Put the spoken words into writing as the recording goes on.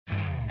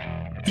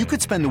You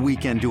could spend the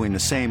weekend doing the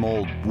same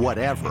old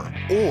whatever,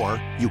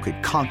 or you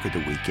could conquer the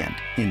weekend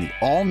in the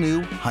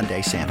all-new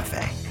Hyundai Santa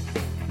Fe.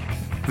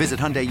 Visit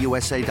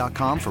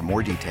HyundaiUSA.com for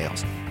more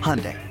details.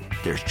 Hyundai,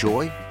 there's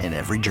joy in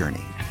every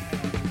journey.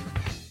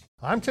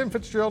 I'm Tim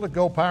Fitzgerald at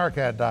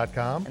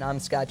GoPowerCat.com. And I'm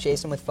Scott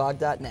Chasen with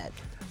Fog.net.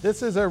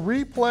 This is a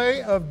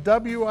replay of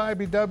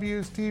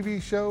WIBW's TV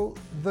show,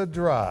 The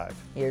Drive.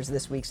 Here's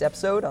this week's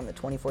episode on the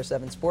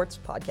 24/7 Sports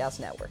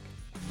Podcast Network.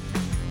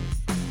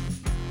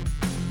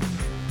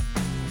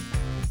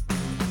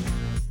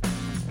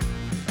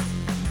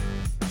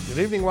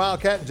 Good evening,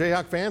 Wildcat and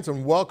Jayhawk fans,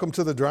 and welcome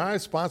to The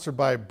Drive, sponsored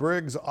by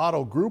Briggs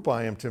Auto Group.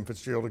 I am Tim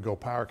Fitzgerald at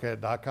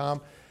GoPowerCat.com,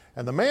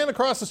 and the man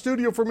across the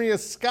studio for me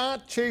is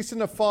Scott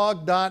Chasen of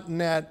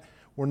Fog.net.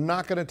 We're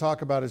not going to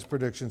talk about his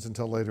predictions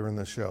until later in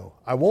the show.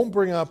 I won't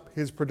bring up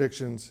his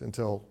predictions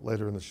until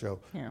later in the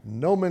show. Yeah.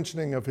 No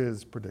mentioning of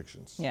his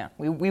predictions. Yeah,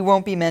 we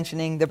won't be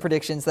mentioning the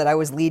predictions that I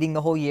was leading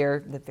the whole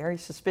year. That very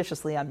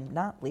suspiciously, I'm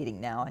not leading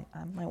now.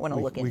 I might want to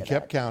look into that. We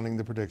kept counting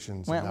the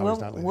predictions. Well, and now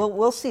he's not leading.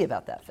 We'll see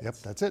about that, Fitz. Yep,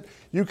 that's it.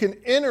 You can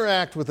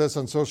interact with us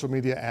on social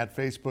media at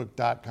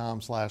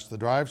Facebook.com/The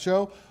Drive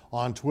Show,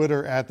 on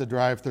Twitter at The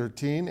Drive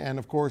 13, and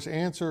of course,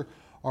 answer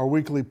our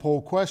weekly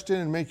poll question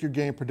and make your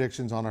game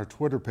predictions on our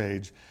Twitter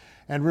page.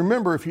 And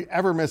remember, if you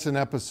ever miss an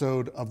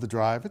episode of The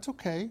Drive, it's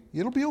okay.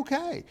 It'll be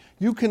okay.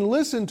 You can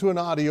listen to an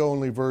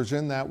audio-only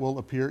version that will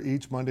appear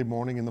each Monday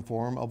morning in the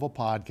form of a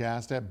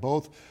podcast at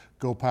both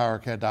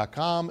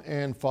GoPowerCat.com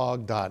and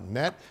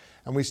Fog.net.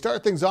 And we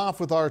start things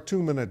off with our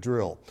 2-minute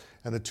drill.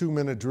 And the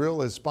 2-minute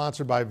drill is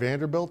sponsored by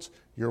Vanderbilt's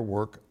Your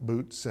Work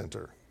Boot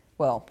Center.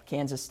 Well,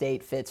 Kansas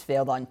State, Fitz,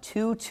 failed on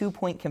two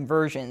two-point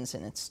conversions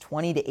in its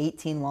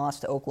 20-18 loss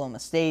to Oklahoma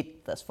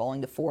State, thus falling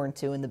to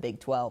 4-2 in the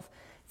Big 12.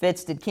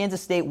 Fitz, did Kansas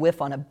State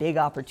whiff on a big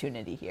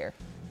opportunity here?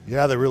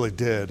 Yeah, they really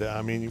did.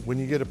 I mean, when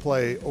you get to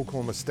play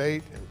Oklahoma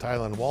State and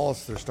Tylan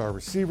Wallace, their star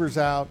receiver's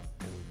out,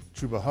 and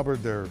Chuba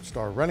Hubbard, their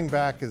star running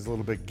back, is a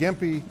little bit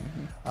gimpy,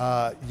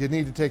 you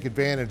need to take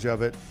advantage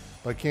of it.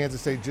 But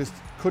Kansas State just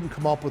couldn't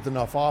come up with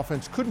enough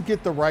offense, couldn't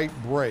get the right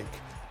break.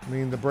 I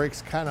mean, the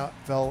breaks kind of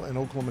fell in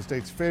Oklahoma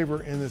State's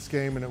favor in this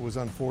game, and it was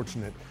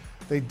unfortunate.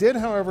 They did,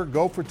 however,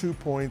 go for 2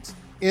 points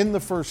in the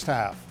first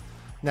half.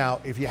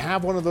 Now, if you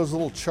have one of those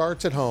little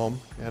charts at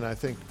home, and I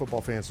think football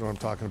fans know what I'm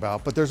talking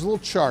about, but there's a little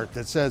chart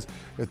that says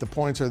if the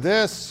points are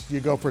this, you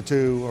go for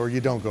 2 or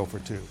you don't go for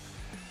 2.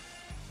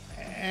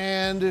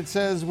 And it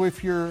says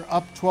if you're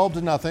up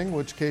 12-0,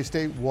 which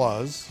K-State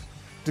was,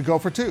 to go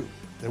for 2.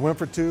 They went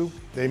for 2.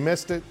 They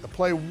missed it. The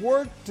play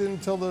worked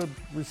until the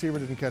receiver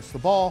didn't catch the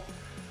ball.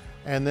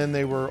 And then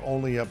they were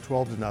only up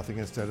 12-0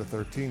 instead of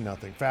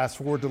 13-0. Fast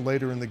forward to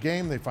later in the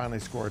game, they finally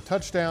score a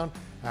touchdown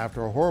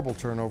after a horrible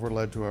turnover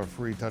led to a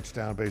free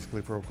touchdown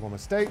basically for Oklahoma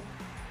State.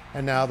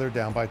 And now they're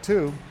down by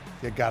 2.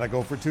 You got to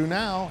go for 2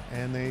 now,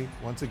 and they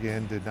once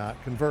again did not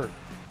convert.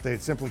 If they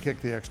had simply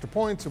kicked the extra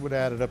points, it would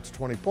have added up to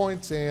 20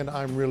 points, and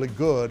I'm really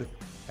good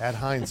at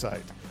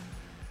hindsight.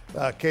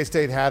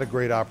 K-State had a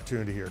great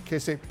opportunity here.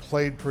 K-State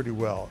played pretty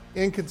well.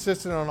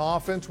 Inconsistent on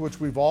offense,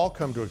 which we've all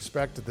come to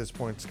expect at this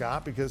point,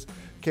 Scott, because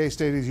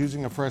K-State is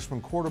using a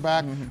freshman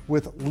quarterback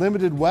with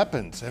limited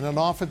weapons and an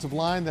offensive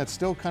line that's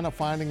still kind of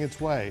finding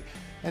its way.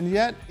 And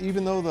yet,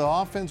 even though the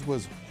offense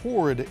was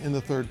horrid in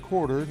the third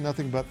quarter,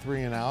 nothing but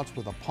 3 and outs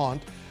with a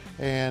punt,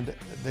 and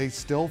they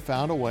still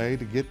found a way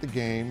to get the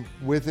game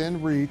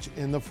within reach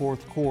in the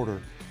fourth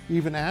quarter,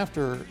 even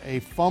after a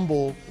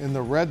fumble in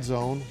the red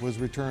zone was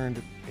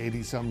returned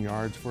 80-some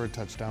yards for a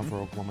touchdown for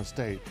Oklahoma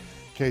State.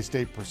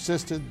 K-State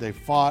persisted, they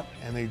fought,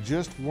 and they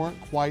just weren't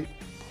quite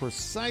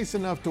precise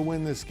enough to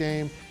win this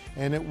game,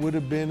 and it would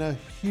have been a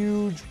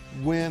huge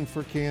win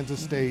for Kansas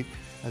State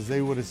as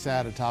they would have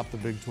sat atop the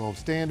Big 12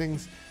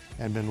 standings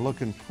and been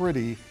looking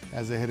pretty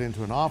as they head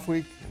into an off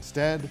week.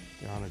 Instead,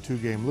 they're on a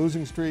 2-game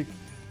losing streak,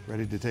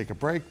 ready to take a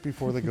break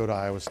before they go to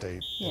Iowa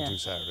State in 2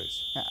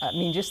 Saturdays. I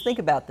mean, just think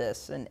about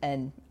this,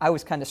 and I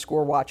was kind of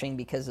score watching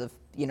because of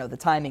the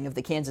timing of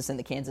the Kansas and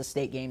the Kansas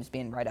State games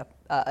being right up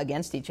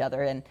against each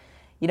other, and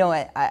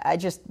I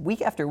just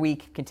week after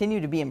week continue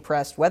to be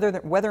impressed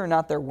whether or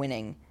not they're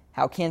winning,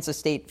 how Kansas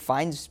State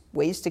finds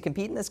ways to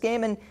compete in this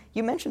game. And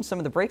you mentioned some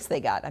of the breaks they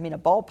got. I mean, a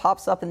ball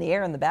pops up in the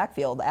air in the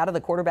backfield out of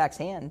the quarterback's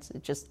hands.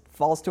 It just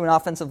falls to an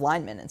offensive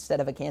lineman instead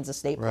of a Kansas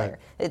State player.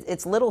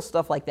 It's little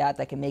stuff like that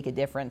can make a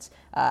difference.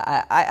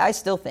 I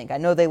still think, I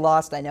know they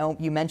lost. I know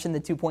you mentioned the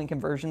 2-point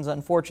conversions,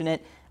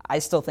 unfortunate. I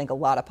still think a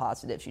lot of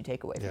positives you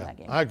take away from that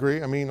game. I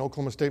agree. I mean,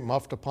 Oklahoma State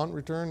muffed a punt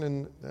return,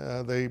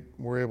 and they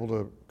were able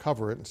to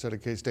cover it instead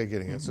of K-State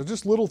getting it. So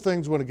just little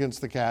things went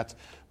against the Cats.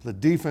 The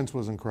defense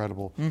was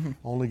incredible,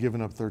 only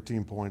giving up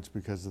 13 points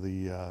because of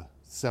the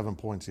 7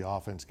 points the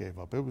offense gave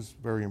up. It was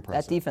very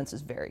impressive. That defense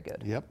is very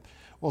good. Yep.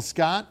 Well,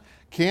 Scott,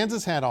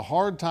 Kansas had a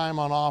hard time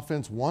on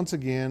offense once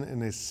again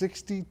in a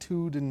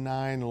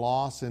 62-9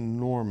 loss in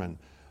Norman.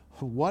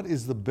 What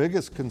is the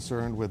biggest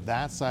concern with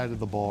that side of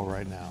the ball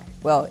right now?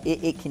 Well,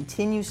 it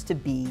continues to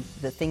be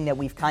the thing that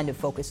we've kind of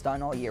focused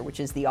on all year,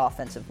 which is the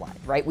offensive line,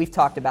 right? We've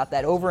talked about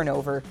that over and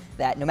over,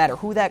 that no matter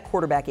who that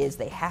quarterback is,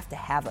 they have to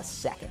have a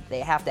second.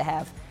 They have to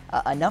have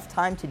enough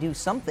time to do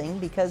something,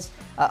 because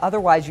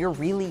otherwise you're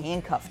really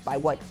handcuffed by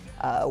what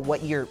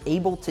you're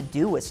able to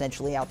do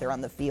essentially out there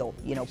on the field.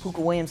 You know, Pooka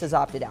Williams has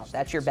opted out.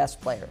 That's your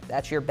best player.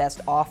 That's your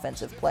best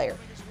offensive player.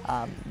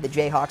 The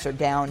Jayhawks are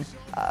down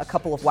a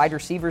couple of wide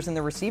receivers in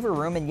the receiver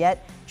room, and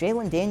yet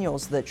Jalen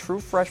Daniels, the true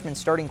freshman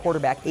starting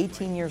quarterback,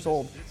 18 years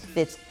old,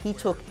 he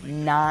took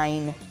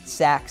 9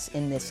 sacks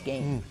in this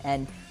game.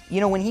 And, you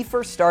know, when he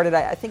first started,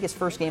 I think his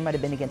first game might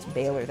have been against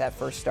Baylor, that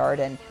first start,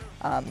 and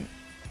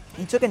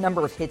he took a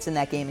number of hits in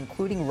that game,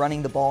 including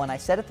running the ball, and I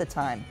said at the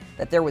time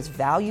that there was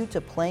value to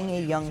playing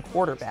a young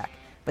quarterback,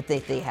 but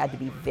they had to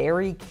be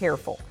very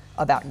careful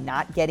about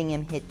not getting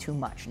him hit too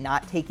much,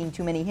 not taking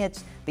too many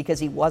hits, because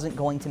he wasn't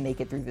going to make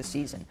it through the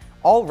season.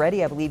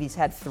 Already, I believe he's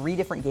had 3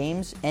 different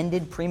games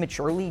ended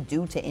prematurely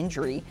due to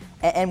injury,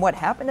 and what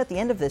happened at the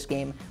end of this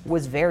game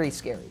was very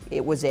scary.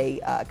 It was a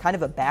kind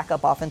of a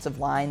backup offensive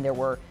line. There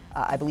were,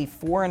 I believe,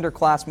 4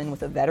 underclassmen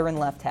with a veteran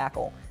left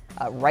tackle.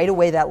 Right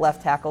away, that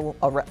left tackle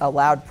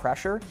allowed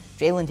pressure.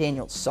 Jalen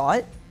Daniels saw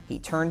it. He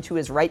turned to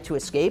his right to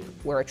escape,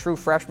 where a true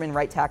freshman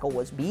right tackle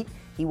was beat.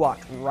 He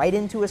walked right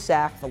into a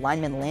sack. The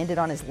lineman landed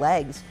on his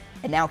legs,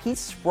 and now he's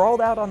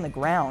sprawled out on the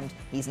ground.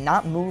 He's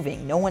not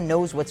moving. No one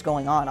knows what's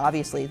going on.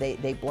 Obviously,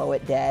 they blow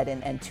it dead,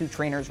 and 2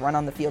 trainers run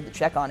on the field to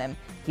check on him.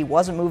 He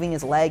wasn't moving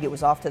his leg. It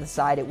was off to the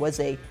side. It was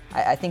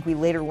I think we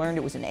later learned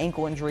it was an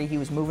ankle injury. He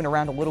was moving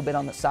around a little bit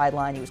on the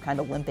sideline. He was kind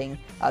of limping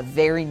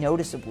very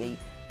noticeably.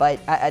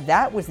 But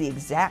that was the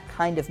exact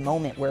kind of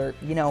moment where,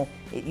 you know,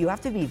 you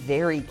have to be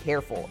very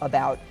careful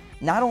about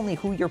not only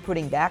who you're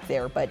putting back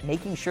there, but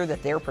making sure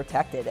that they're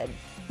protected. And,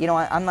 you know,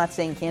 I'm not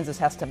saying Kansas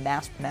has to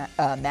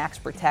max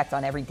protect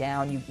on every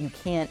down. You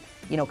can't,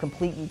 you know,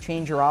 completely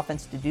change your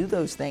offense to do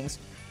those things.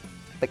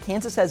 But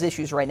Kansas has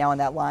issues right now in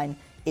that line.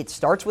 It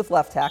starts with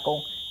left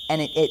tackle,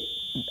 and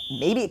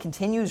maybe it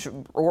continues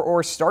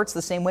or starts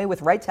the same way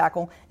with right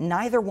tackle.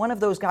 Neither one of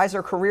those guys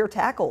are career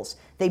tackles.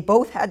 They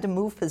both had to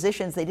move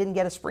positions. They didn't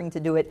get a spring to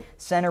do it.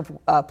 Center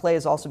play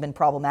has also been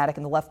problematic,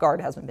 and the left guard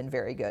hasn't been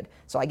very good.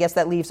 So I guess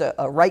that leaves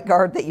a right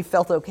guard that you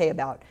felt okay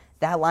about.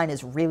 That line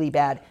is really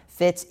bad.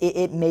 Fitz,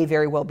 it may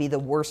very well be the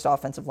worst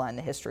offensive line in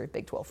the history of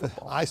Big 12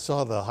 football. I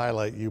saw the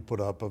highlight you put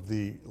up of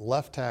the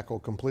left tackle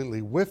completely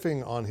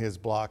whiffing on his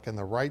block and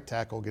the right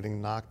tackle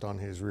getting knocked on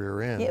his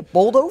rear end. Yeah,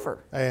 bowled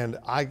over. And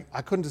I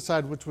couldn't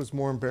decide which was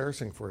more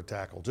embarrassing for a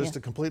tackle, just to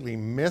completely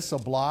miss a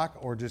block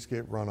or just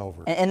get run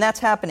over. And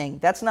that's happening.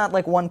 That's not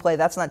like one play.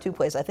 That's not 2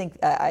 plays. I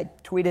think I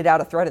tweeted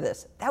out a thread of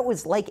this. That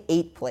was like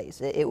 8 plays.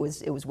 It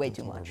was way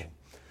too much.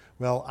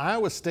 Well,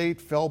 Iowa State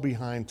fell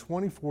behind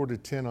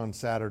 24-10 on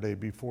Saturday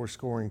before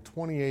scoring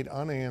 28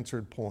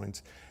 unanswered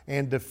points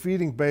and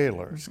defeating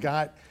Baylor.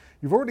 Scott,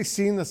 you've already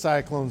seen the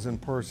Cyclones in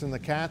person. The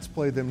Cats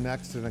play them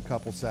next in a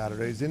couple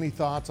Saturdays. Any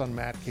thoughts on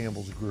Matt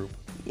Campbell's group?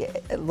 Yeah,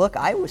 look,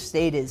 Iowa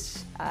State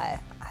is, I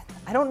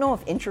don't know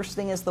if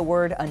interesting is the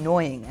word.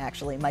 Annoying,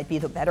 actually, might be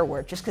the better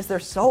word, just because they're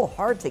so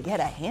hard to get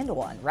a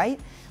handle on,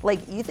 right? Like,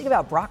 you think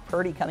about Brock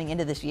Purdy coming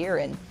into this year,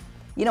 and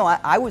you know,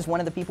 I was one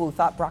of the people who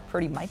thought Brock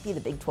Purdy might be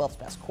the Big 12's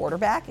best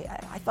quarterback.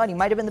 I thought he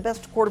might have been the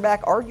best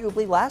quarterback,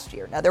 arguably, last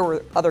year. Now, there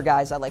were other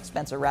guys, I like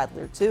Spencer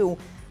Rattler too,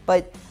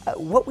 but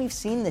what we've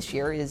seen this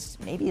year is,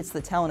 maybe it's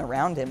the talent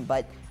around him,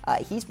 but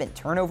he's been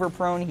turnover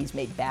prone, he's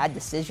made bad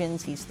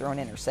decisions, he's thrown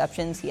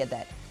interceptions, he had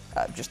that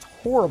just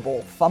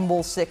horrible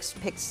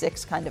pick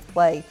six kind of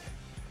play.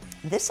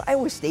 This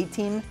Iowa State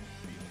team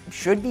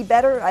should be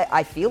better.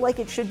 I feel like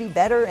it should be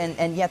better,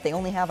 and yet they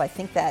only have, I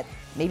think, that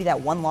maybe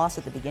that one loss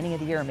at the beginning of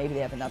the year, or maybe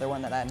they have another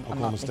one that I'm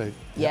not State.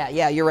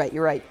 Yeah, you're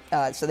right.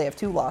 So they have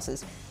 2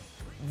 losses.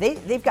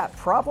 They've got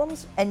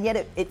problems, and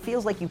yet it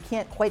feels like you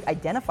can't quite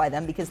identify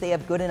them because they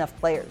have good enough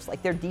players.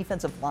 Like their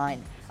defensive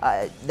line,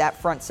 that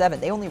front 7,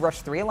 they only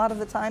rush 3 a lot of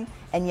the time,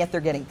 and yet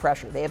they're getting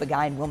pressure. They have a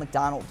guy in Will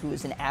McDonald who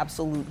is an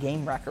absolute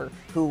game wrecker,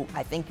 who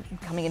I think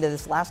coming into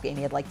this last game,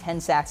 he had like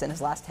 10 sacks in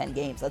his last 10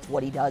 games. That's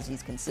what he does.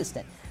 He's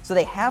consistent. So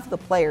they have the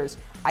players.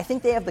 I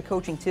think they have the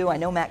coaching too. I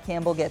know Matt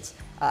Campbell gets,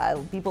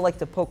 people like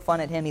to poke fun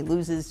at him. He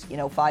loses,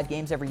 5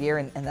 games every year,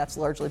 and that's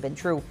largely been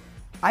true.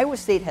 Iowa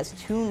State has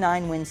 2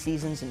 9-win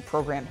seasons in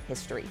program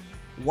history.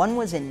 One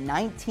was in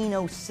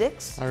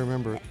 1906. I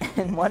remember.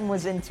 And one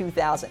was in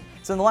 2000.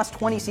 So in the last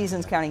 20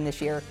 seasons counting this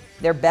year,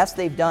 their best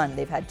they've done,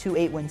 they've had 2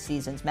 8-win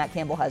seasons. Matt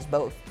Campbell has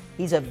both.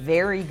 He's a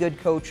very good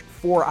coach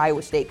for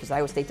Iowa State because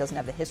Iowa State doesn't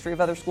have the history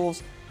of other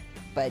schools.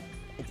 But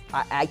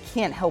I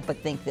can't help but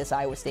think this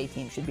Iowa State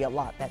team should be a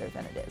lot better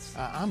than it is.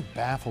 I'm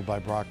baffled by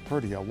Brock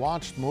Purdy. I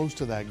watched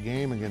most of that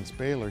game against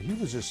Baylor. He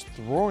was just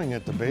throwing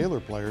at the Baylor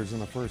players in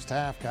the first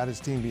half, got his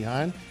team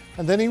behind,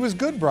 and then he was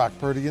good, Brock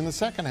Purdy, in the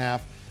second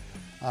half.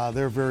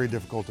 They're very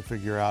difficult to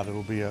figure out.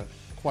 It'll be a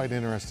quite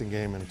interesting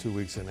game in 2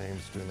 weeks in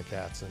Ames between the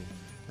Cats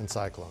and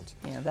Cyclones.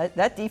 Yeah,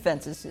 that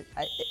defense is,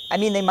 I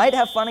mean, they might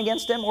have fun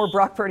against him, or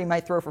Brock Purdy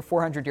might throw for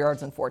 400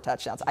 yards and 4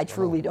 touchdowns. I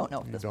truly don't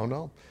know. You don't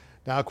know?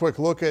 Now a quick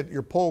look at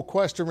your poll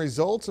question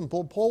results. And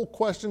poll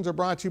questions are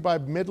brought to you by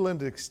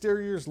Midland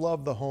Exteriors.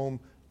 Love the home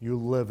you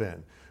live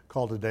in.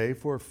 Call today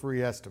for a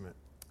free estimate.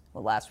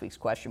 Well, last week's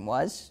question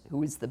was,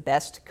 who is the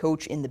best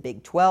coach in the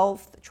Big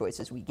 12? The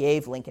choices we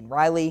gave, Lincoln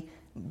Riley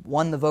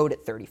won the vote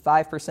at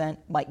 35%,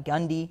 Mike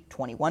Gundy,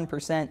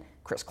 21%,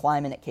 Chris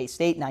Kleiman at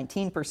K-State,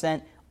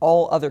 19%,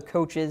 all other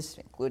coaches,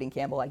 including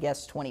Campbell, I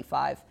guess,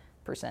 25%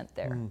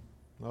 there.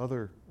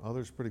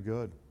 Others pretty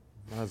good.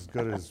 Not as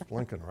good as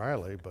Lincoln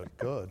Riley, but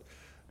good.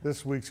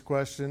 This week's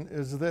question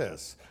is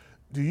this.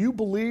 Do you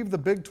believe the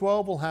Big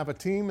 12 will have a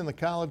team in the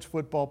college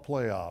football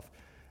playoff?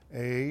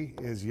 A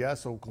is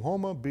yes,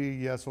 Oklahoma. B,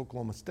 yes,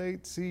 Oklahoma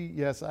State. C,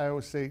 yes,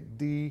 Iowa State.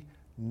 D,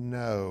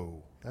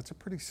 no. That's a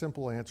pretty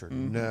simple answer.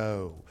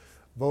 No.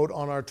 Vote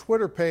on our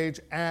Twitter page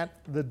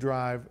at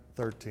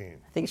TheDrive13.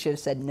 I think it should have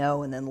said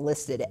no and then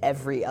listed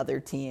every other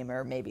team,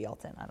 or maybe all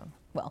 10. I don't know.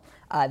 Well,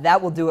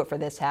 that will do it for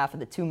this half of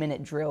the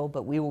 2-minute drill,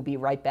 but we will be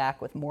right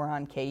back with more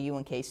on KU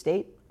and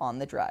K-State on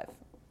The Drive.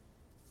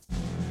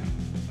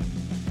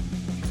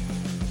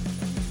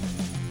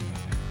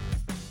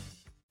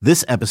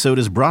 This episode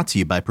is brought to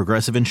you by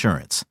Progressive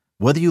Insurance.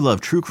 Whether you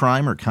love true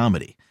crime or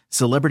comedy,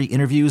 celebrity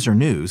interviews or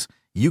news,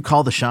 you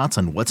call the shots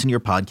on what's in your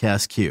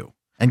podcast queue.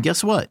 And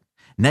guess what?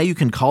 Now you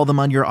can call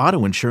them on your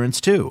auto insurance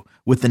too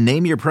with the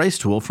Name Your Price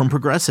tool from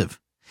Progressive.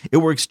 It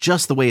works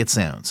just the way it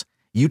sounds.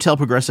 You tell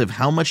Progressive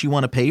how much you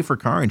want to pay for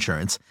car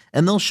insurance,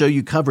 and they'll show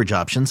you coverage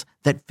options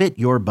that fit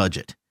your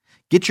budget.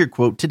 Get your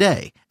quote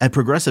today at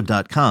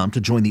Progressive.com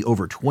to join the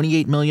over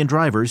 28 million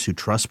drivers who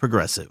trust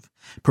Progressive.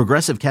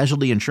 Progressive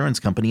Casualty Insurance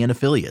Company and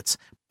Affiliates.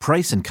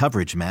 Price and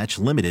coverage match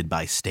limited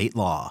by state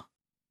law.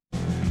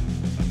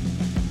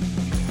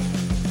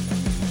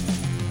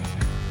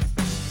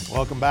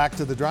 Welcome back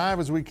to The Drive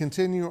as we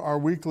continue our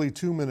weekly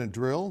 2-minute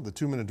drill. The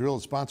 2-minute drill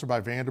is sponsored by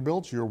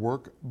Vanderbilt, your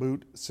work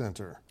boot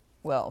center.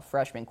 Well,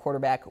 freshman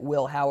quarterback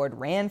Will Howard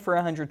ran for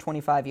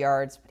 125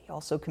 yards, but he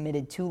also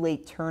committed 2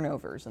 late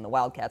turnovers, and the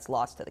Wildcats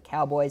lost to the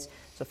Cowboys.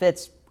 So,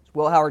 Fitz, is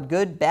Will Howard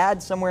good,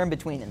 bad, somewhere in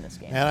between in this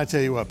game? And I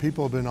tell you what,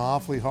 people have been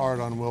awfully hard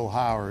on Will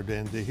Howard,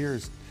 and to hear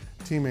his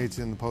teammates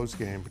in the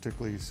postgame,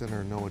 particularly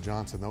center Noah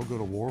Johnson, they'll go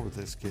to war with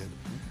this kid.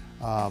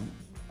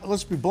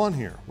 Let's be blunt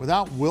here.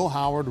 Without Will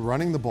Howard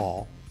running the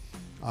ball,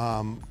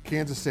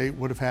 Kansas State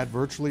would have had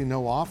virtually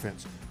no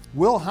offense.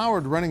 Will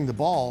Howard running the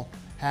ball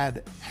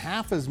had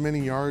half as many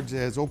yards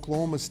as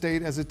Oklahoma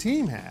State as a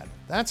team had.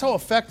 That's how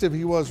effective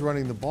he was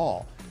running the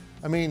ball.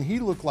 I mean, he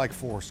looked like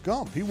Forrest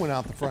Gump. He went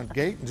out the front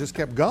gate and just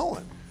kept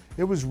going.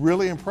 It was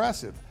really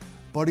impressive.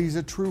 But he's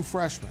a true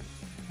freshman,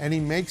 and he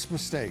makes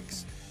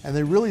mistakes. And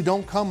they really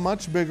don't come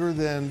much bigger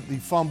than the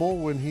fumble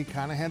when he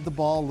kind of had the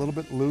ball a little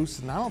bit loose.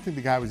 And I don't think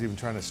the guy was even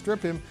trying to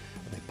strip him.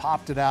 They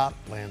popped it out,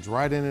 lands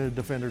right into the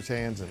defender's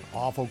hands, and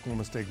off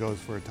Oklahoma State goes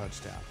for a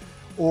touchdown.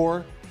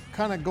 Or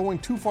kind of going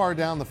too far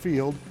down the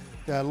field,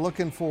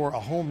 looking for a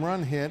home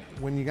run hit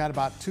when you got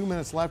about 2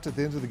 minutes left at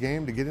the end of the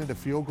game to get into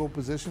field goal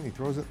position. He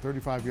throws it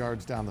 35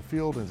 yards down the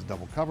field into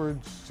double coverage,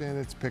 and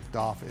it's picked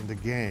off in the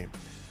game.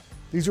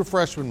 These are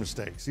freshman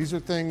mistakes. These are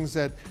things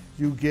that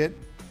you get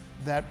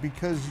that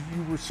because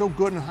you were so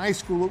good in high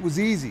school, it was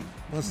easy.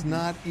 Well, it's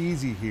not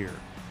easy here.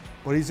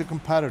 But he's a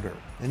competitor,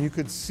 and you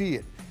could see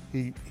it.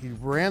 He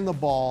ran the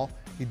ball.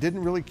 He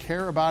didn't really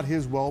care about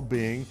his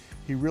well-being.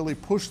 He really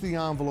pushed the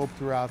envelope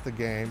throughout the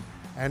game,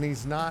 and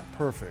he's not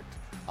perfect.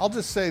 I'll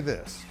just say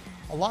this.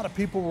 A lot of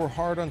people were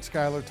hard on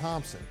Skylar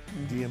Thompson.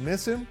 Do you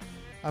miss him?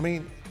 I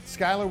mean,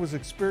 Skylar was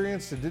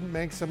experienced and didn't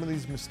make some of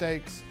these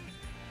mistakes.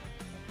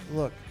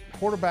 Look,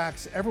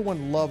 quarterbacks,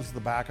 everyone loves the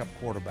backup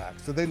quarterback.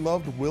 So they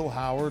loved Will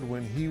Howard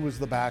when he was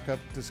the backup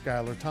to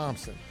Skylar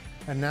Thompson.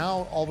 And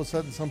now, all of a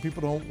sudden, some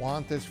people don't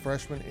want this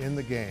freshman in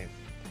the game.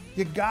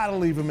 You got to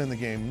leave him in the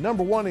game.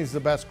 Number one, he's the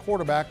best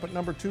quarterback, but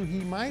number two, he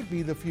might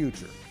be the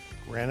future.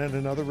 Granted,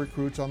 another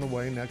recruit's on the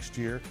way next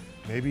year.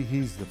 Maybe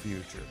he's the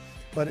future.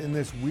 But in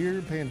this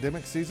weird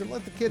pandemic season,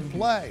 let the kid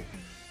play.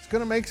 He's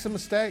going to make some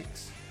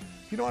mistakes.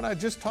 You know what? I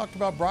just talked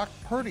about Brock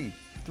Purdy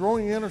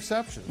throwing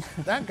interceptions.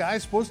 That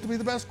guy's supposed to be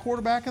the best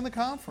quarterback in the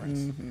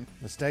conference.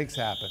 Mistakes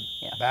happen.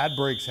 Yeah. Bad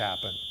breaks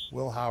happen.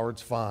 Will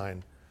Howard's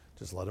fine.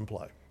 Just let him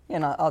play.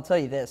 And I'll tell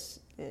you this.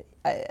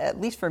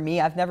 At least for me,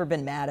 I've never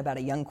been mad about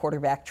a young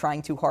quarterback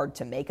trying too hard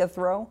to make a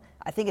throw.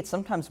 I think it's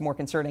sometimes more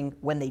concerning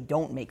when they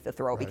don't make the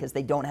throw because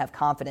they don't have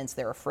confidence.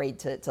 They're afraid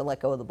to let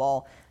go of the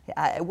ball.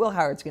 Will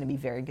Howard's going to be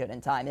very good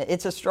in time.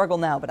 It's a struggle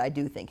now, but I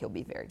do think he'll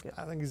be very good.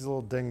 I think he's a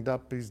little dinged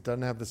up. He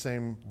doesn't have the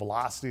same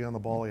velocity on the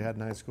ball he had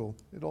in high school.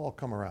 It'll all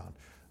come around.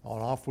 An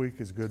off week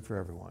is good for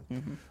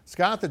everyone.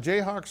 Scott, the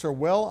Jayhawks are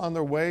well on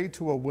their way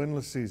to a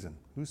winless season.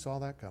 Who saw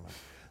that coming?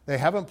 They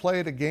haven't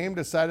played a game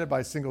decided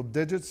by single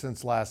digits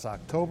since last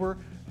October.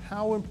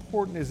 How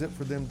important is it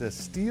for them to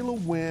steal a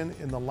win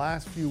in the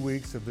last few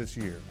weeks of this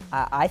year?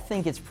 I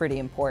think it's pretty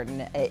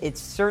important.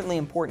 It's certainly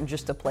important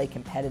just to play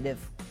competitive,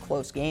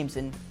 close games.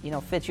 And, you know,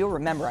 Fitz, you'll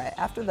remember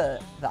after the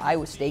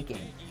Iowa State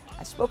game,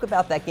 I spoke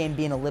about that game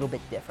being a little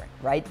bit different,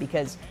 right?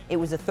 Because it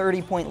was a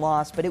 30-point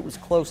loss, but it was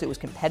close. It was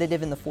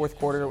competitive in the fourth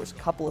quarter. It was a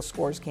couple of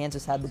scores.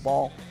 Kansas had the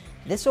ball.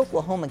 This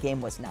Oklahoma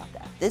game was not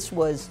that. This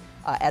was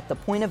at the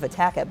point of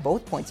attack, at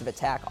both points of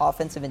attack,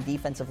 offensive and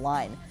defensive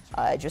line,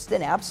 just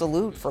an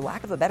absolute, for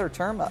lack of a better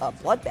term, a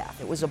bloodbath.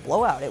 It was a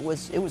blowout. It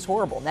was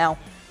horrible. Now,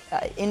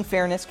 in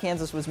fairness,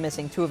 Kansas was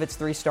missing 2 of its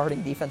 3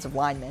 starting defensive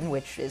linemen,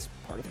 which is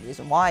part of the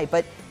reason why.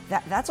 But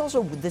that's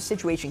also the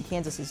situation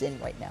Kansas is in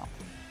right now.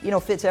 You know,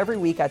 Fitz, every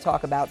week I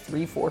talk about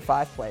 3, 4,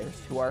 5 players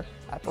who are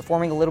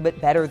performing a little bit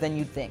better than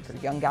you'd think, or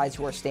young guys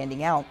who are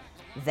standing out.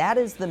 That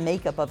is the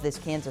makeup of this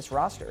Kansas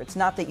roster. It's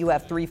not that you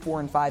have 3, 4,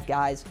 and 5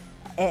 guys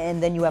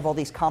and then you have all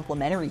these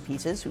complementary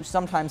pieces who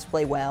sometimes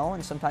play well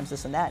and sometimes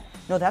this and that.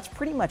 No, that's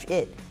pretty much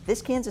it.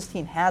 This Kansas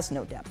team has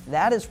no depth.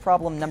 That is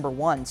problem number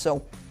 1.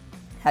 So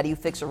how do you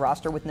fix a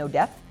roster with no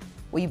depth?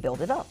 Well, you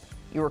build it up.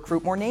 You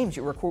recruit more names,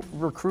 you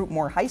recruit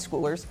more high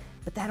schoolers,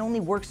 but that only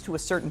works to a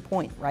certain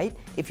point, right?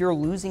 If you're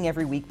losing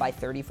every week by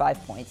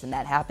 35 points, and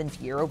that happens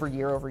year over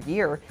year over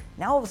year,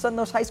 now all of a sudden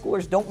those high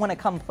schoolers don't want to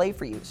come play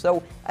for you.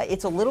 So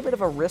it's a little bit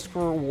of a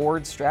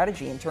risk-reward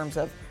strategy in terms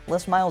of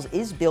Les Miles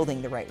is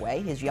building the right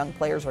way. His young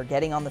players are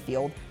getting on the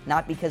field,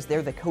 not because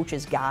they're the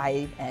coach's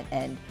guy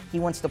and he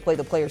wants to play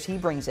the players he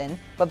brings in,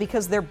 but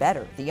because they're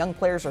better. The young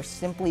players are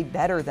simply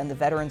better than the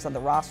veterans on the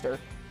roster.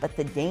 But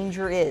the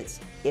danger is,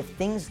 if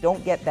things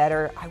don't get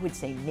better, I would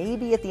say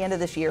maybe at the end of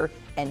this year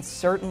and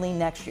certainly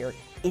next year,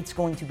 it's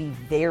going to be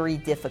very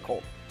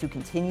difficult to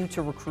continue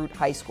to recruit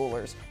high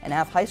schoolers and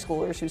have high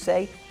schoolers who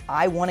say,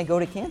 I want to go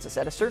to Kansas.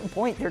 At a certain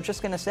point, they're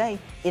just going to say,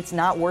 it's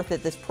not worth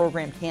it. This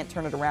program can't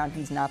turn it around.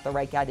 He's not the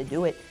right guy to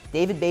do it.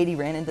 David Beatty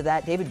ran into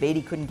that. David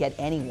Beatty couldn't get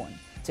anyone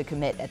to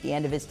commit at the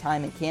end of his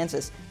time in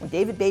Kansas. When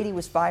David Beatty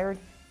was fired,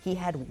 he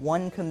had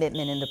 1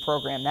 commitment in the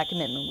program. That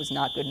commitment was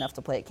not good enough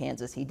to play at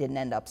Kansas. He didn't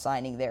end up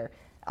signing there.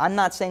 I'm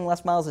not saying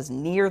Les Miles is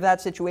near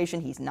that situation.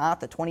 He's not.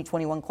 The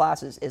 2021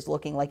 class is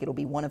looking like it'll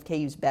be one of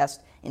KU's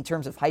best in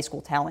terms of high school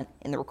talent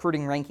in the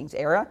recruiting rankings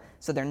era.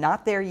 So they're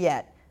not there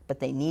yet, but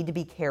they need to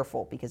be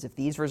careful because if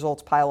these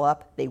results pile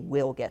up, they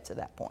will get to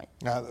that point.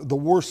 Now, the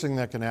worst thing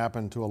that can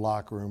happen to a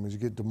locker room is you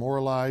get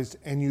demoralized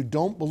and you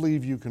don't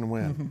believe you can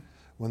win. Mm-hmm.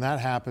 When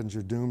that happens,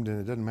 you're doomed, and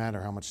it doesn't matter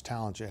how much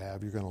talent you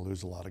have, you're going to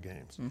lose a lot of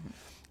games. Mm-hmm.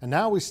 And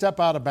now we step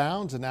out of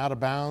bounds, and Out of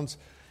Bounds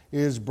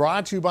is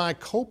brought to you by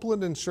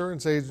Copeland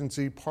Insurance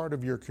Agency, part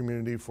of your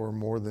community for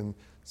more than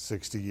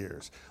 60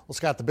 years. Well,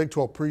 Scott, the Big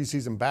 12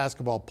 preseason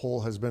basketball poll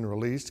has been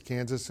released.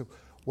 Kansas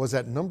was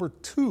at number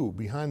 2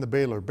 behind the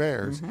Baylor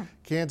Bears. Mm-hmm.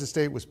 Kansas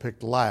State was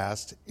picked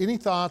last. Any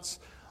thoughts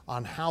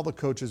on how the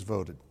coaches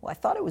voted? Well, I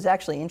thought it was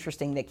actually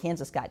interesting that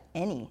Kansas got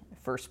any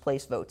first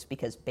place votes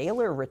because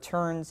Baylor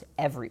returns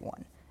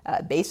everyone.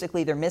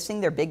 Basically, they're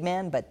missing their big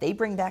man, but they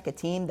bring back a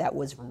team that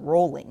was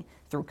rolling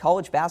through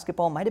college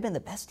basketball, might have been the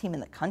best team in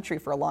the country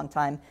for a long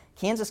time.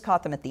 Kansas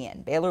caught them at the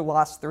end. Baylor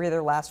lost 3 of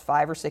their last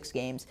 5 or 6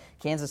 games.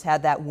 Kansas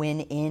had that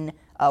win in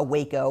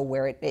Waco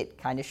where it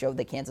kind of showed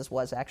that Kansas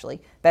was actually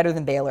better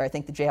than Baylor. I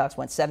think the Jayhawks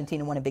went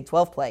 17-1 in Big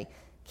 12 play.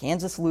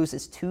 Kansas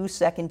loses 2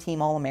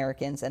 second-team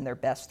All-Americans and their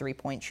best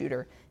three-point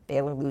shooter.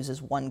 Baylor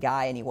loses 1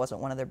 guy, and he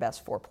wasn't one of their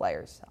best 4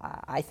 players.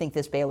 I think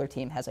this Baylor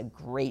team has a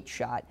great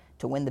shot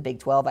to win the Big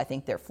 12. I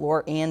think their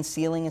floor and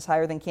ceiling is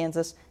higher than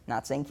Kansas.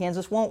 Not saying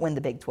Kansas won't win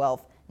the Big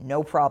 12.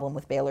 No problem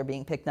with Baylor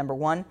being picked number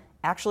 1.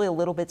 Actually a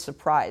little bit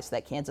surprised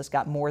that Kansas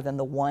got more than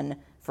the 1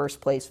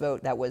 first-place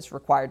vote that was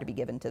required to be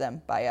given to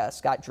them by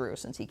Scott Drew,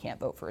 since he can't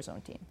vote for his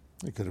own team.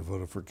 He could have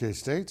voted for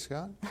K-State,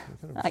 Scott.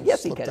 I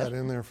guess he could have. Slipped that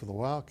in there for the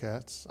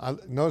Wildcats.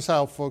 Notice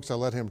how, folks, I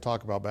let him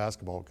talk about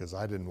basketball because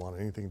I didn't want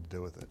anything to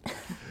do with it.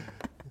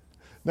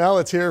 Now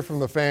let's hear from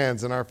the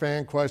fans. And our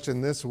fan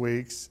question this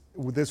week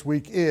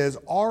is,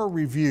 are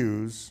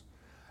reviews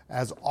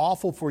as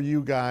awful for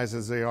you guys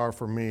as they are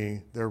for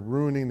me? They're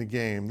ruining the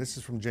game. This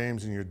is from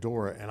James in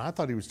Eudora, and I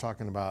thought he was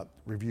talking about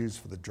reviews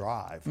for the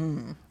drive.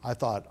 Mm-hmm. I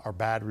thought our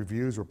bad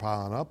reviews were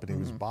piling up, and he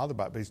was bothered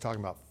by it, but he's talking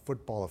about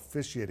football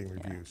officiating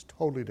reviews.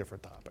 Totally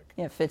different topic.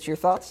 Yeah, Fitz, your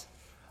thoughts?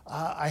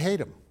 I hate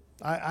them.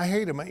 I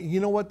hate them. You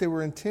know what? They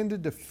were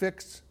intended to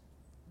fix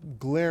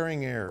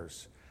glaring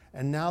errors,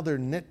 and now they're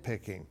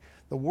nitpicking.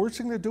 The worst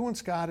thing they're doing,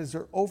 Scott, is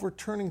they're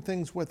overturning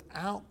things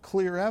without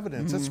clear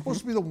evidence. Mm-hmm. That's supposed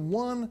to be the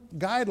one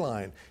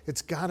guideline.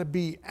 It's got to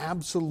be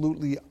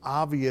absolutely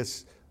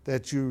obvious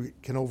that you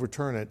can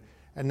overturn it.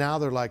 And now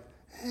they're like,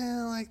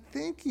 I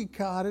think he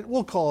caught it.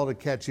 We'll call it a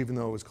catch even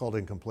though it was called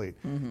incomplete.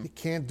 Mm-hmm. You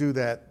can't do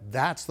that.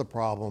 That's the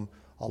problem,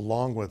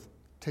 along with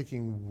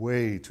taking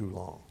way too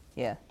long.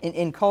 Yeah.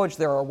 In college,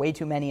 there are way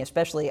too many,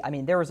 especially,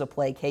 there was a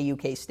play,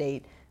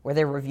 K-State, where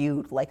they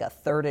reviewed like a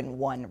 3rd and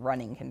 1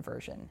 running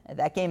conversion.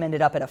 That game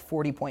ended up at a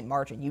 40-point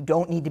margin. You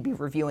don't need to be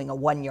reviewing a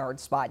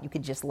 1-yard spot. You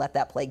could just let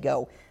that play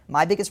go.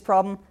 My biggest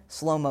problem,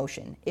 slow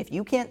motion. If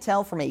you can't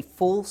tell from a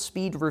full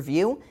speed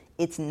review,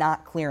 it's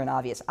not clear and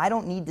obvious. I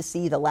don't need to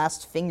see the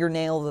last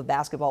fingernail of a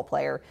basketball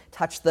player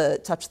touch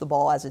the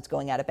ball as it's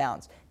going out of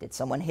bounds. Did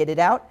someone hit it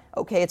out?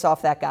 Okay, it's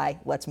off that guy.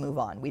 Let's move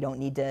on. We don't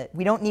need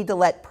to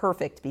let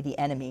perfect be the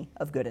enemy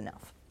of good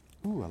enough.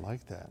 Ooh, I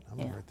like that. I'm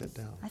going to write that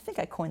down. I think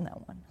I coined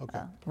that one.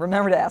 Okay.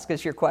 Remember to ask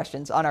us your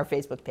questions on our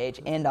Facebook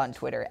page and on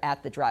Twitter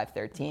at The Drive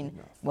 13.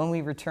 When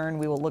we return,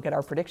 we will look at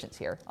our predictions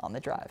here on The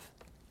Drive.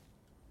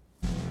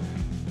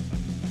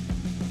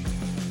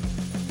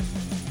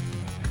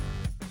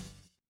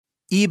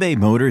 eBay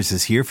Motors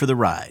is here for the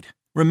ride.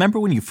 Remember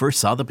when you first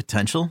saw the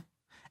potential?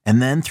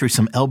 And then through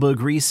some elbow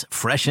grease,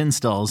 fresh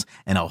installs,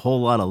 and a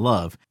whole lot of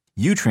love,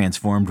 you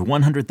transformed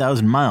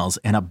 100,000 miles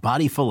and a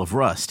body full of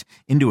rust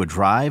into a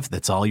drive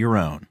that's all your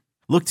own.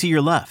 Look to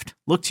your left.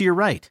 Look to your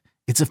right.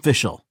 It's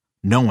official.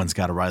 No one's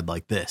got a ride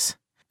like this.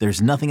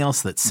 There's nothing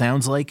else that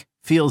sounds like,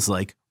 feels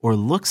like, or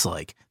looks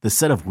like the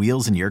set of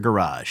wheels in your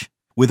garage.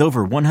 With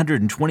over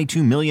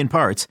 122 million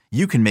parts,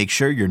 you can make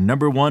sure your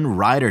number one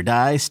ride or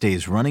die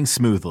stays running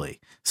smoothly.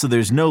 So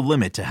there's no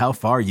limit to how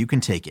far you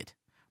can take it.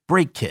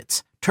 Brake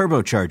kits,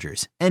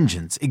 turbochargers,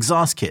 engines,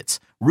 exhaust kits,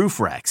 roof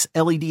racks,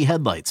 LED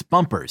headlights,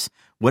 bumpers,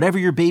 whatever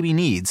your baby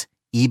needs,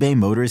 eBay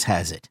Motors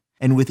has it.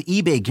 And with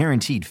eBay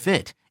Guaranteed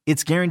Fit,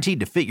 it's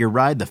guaranteed to fit your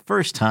ride the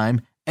first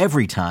time,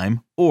 every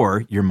time,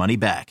 or your money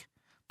back.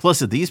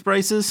 Plus at these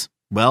prices,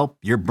 well,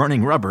 you're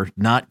burning rubber,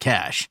 not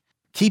cash.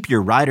 Keep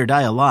your ride or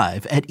die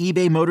alive at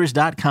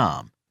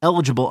ebaymotors.com.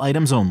 Eligible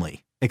items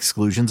only.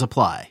 Exclusions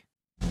apply.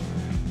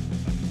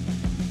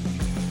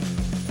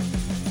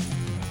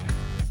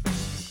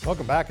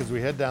 Welcome back as we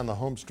head down the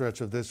home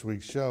stretch of this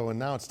week's show. And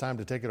now it's time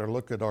to take a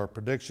look at our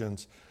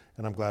predictions.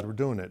 And I'm glad we're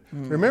doing it.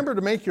 Remember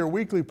to make your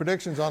weekly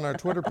predictions on our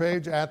Twitter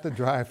page at The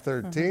Drive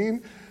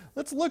 13.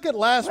 Let's look at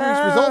last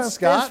week's results,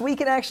 Scott. We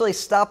can actually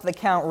stop the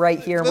count right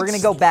here. We're going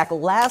to go back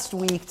last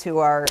week to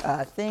our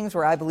things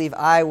where I believe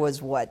I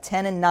was,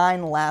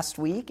 10-9 last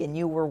week, and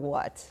you were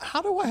what? How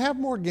do I have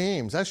more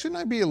games? Shouldn't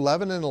I be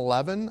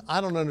 11-11?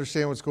 I don't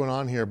understand what's going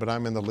on here, but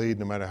I'm in the lead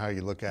no matter how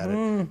you look at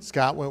it.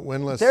 Scott went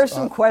winless. There's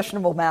some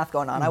questionable math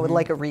going on. I would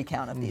like a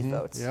recount of these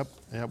votes. Yep.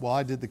 Well,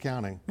 I did the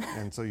counting,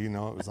 and so you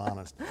know it was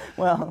honest.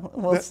 Well,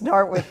 we'll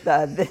start with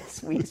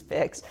this week's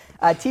picks.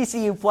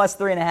 TCU plus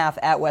 3.5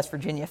 at West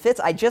Virginia. Fitz,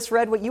 I just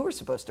read what you were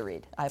supposed to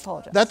read. I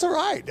apologize. That's all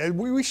right.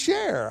 We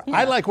share. Yeah.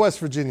 I like West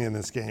Virginia in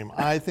this game.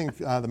 I think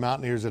the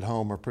Mountaineers at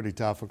home are pretty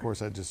tough. Of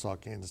course, I just saw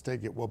Kansas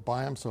State get whooped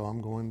by them, so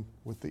I'm going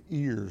with the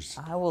ears.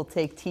 I will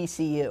take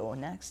TCU.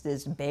 Next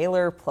is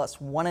Baylor plus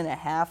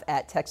 1.5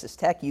 at Texas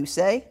Tech. You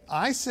say?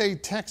 I say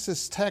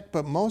Texas Tech,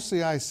 but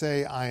mostly I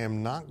say I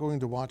am not going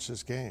to watch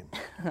this game.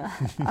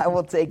 I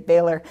will take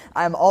Baylor.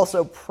 I'm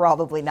also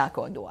probably not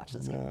going to watch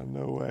this game.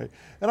 No way.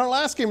 And our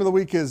last game of the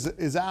week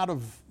is out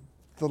of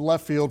the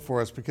left field for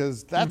us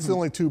because that's the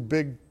only two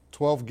Big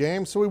 12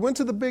 games. So we went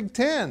to the Big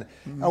 10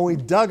 and we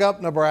dug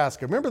up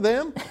Nebraska. Remember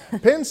them?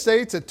 Penn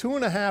State's a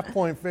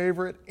 2.5-point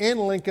favorite in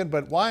Lincoln.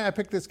 But why I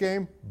picked this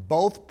game?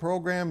 Both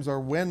programs are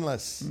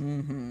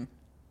winless.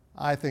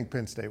 I think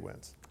Penn State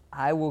wins.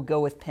 I will go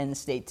with Penn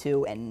State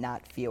too and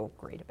not feel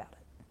great about it.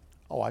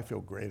 Oh, I feel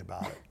great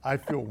about it. I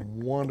feel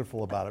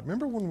wonderful about it.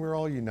 Remember when we were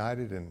all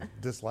united in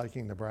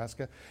disliking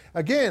Nebraska?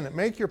 Again,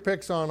 make your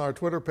picks on our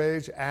Twitter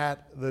page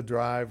at The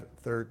Drive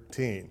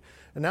 13.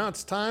 And now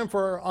it's time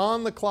for our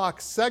On the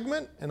Clock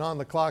segment. And On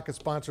the Clock is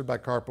sponsored by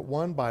Carpet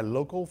One, by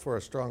Local for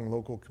a strong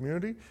local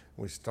community.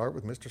 We start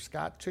with Mr.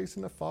 Scott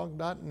chasing the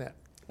fog.net.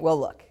 Well,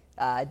 look.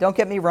 Don't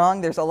get me wrong,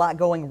 there's a lot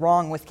going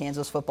wrong with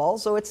Kansas football,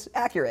 so it's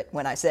accurate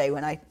when I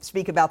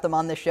speak about them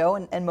on the show,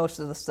 and most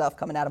of the stuff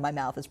coming out of my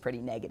mouth is pretty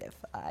negative.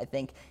 I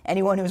think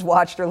anyone who's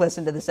watched or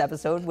listened to this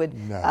episode would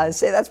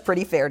say that's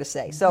pretty fair to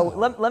say. So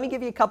let me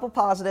give you a couple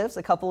positives,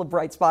 a couple of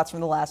bright spots from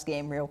the last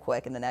game real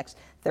quick in the next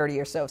 30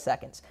 or so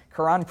seconds.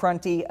 Karan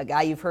Prunty, a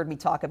guy you've heard me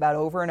talk about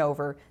over and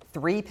over,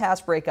 3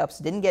 pass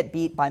breakups, didn't get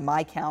beat by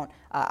my count.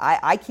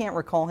 I can't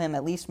recall him,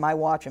 at least my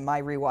watch and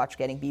my rewatch,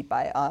 getting beat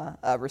by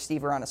a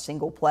receiver on a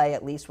single play,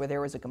 at least where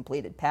there was a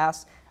completed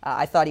pass.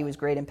 I thought he was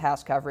great in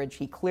pass coverage.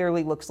 He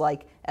clearly looks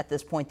like, at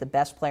this point, the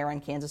best player on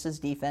Kansas's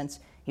defense.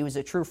 He was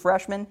a true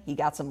freshman. He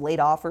got some late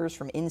offers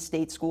from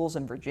in-state schools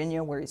in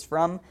Virginia, where he's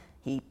from.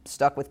 He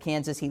stuck with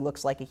Kansas. He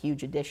looks like a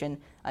huge addition.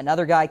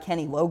 Another guy,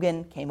 Kenny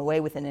Logan, came away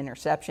with an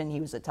interception.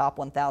 He was a top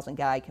 1,000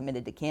 guy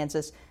committed to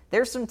Kansas.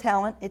 There's some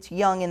talent. It's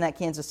young in that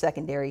Kansas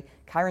secondary.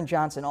 Kyron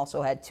Johnson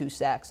also had 2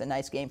 sacks. A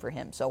nice game for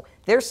him. So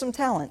there's some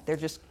talent. They're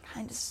just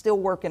kind of still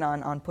working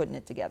on putting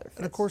it together.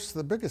 And, of course,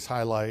 the biggest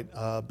highlight,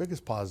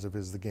 biggest positive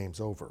is the game's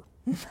over.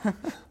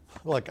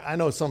 Look, I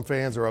know some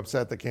fans are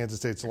upset that Kansas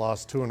State's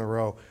lost 2 in a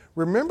row.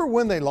 Remember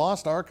when they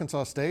lost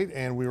Arkansas State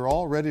and we were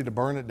all ready to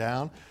burn it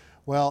down?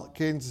 Well,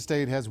 Kansas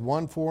State has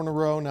won 4 in a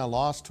row, now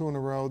lost 2 in a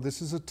row.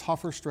 This is a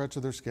tougher stretch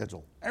of their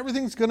schedule.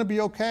 Everything's going to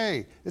be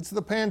okay. It's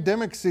the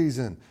pandemic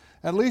season.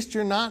 At least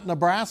you're not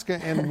Nebraska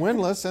and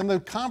winless, and the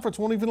conference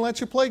won't even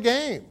let you play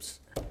games.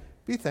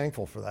 Be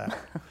thankful for that.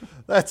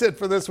 That's it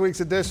for this week's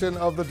edition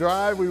of The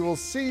Drive. We will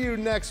see you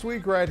next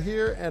week right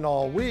here and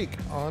all week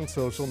on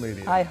social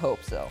media. I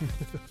hope so.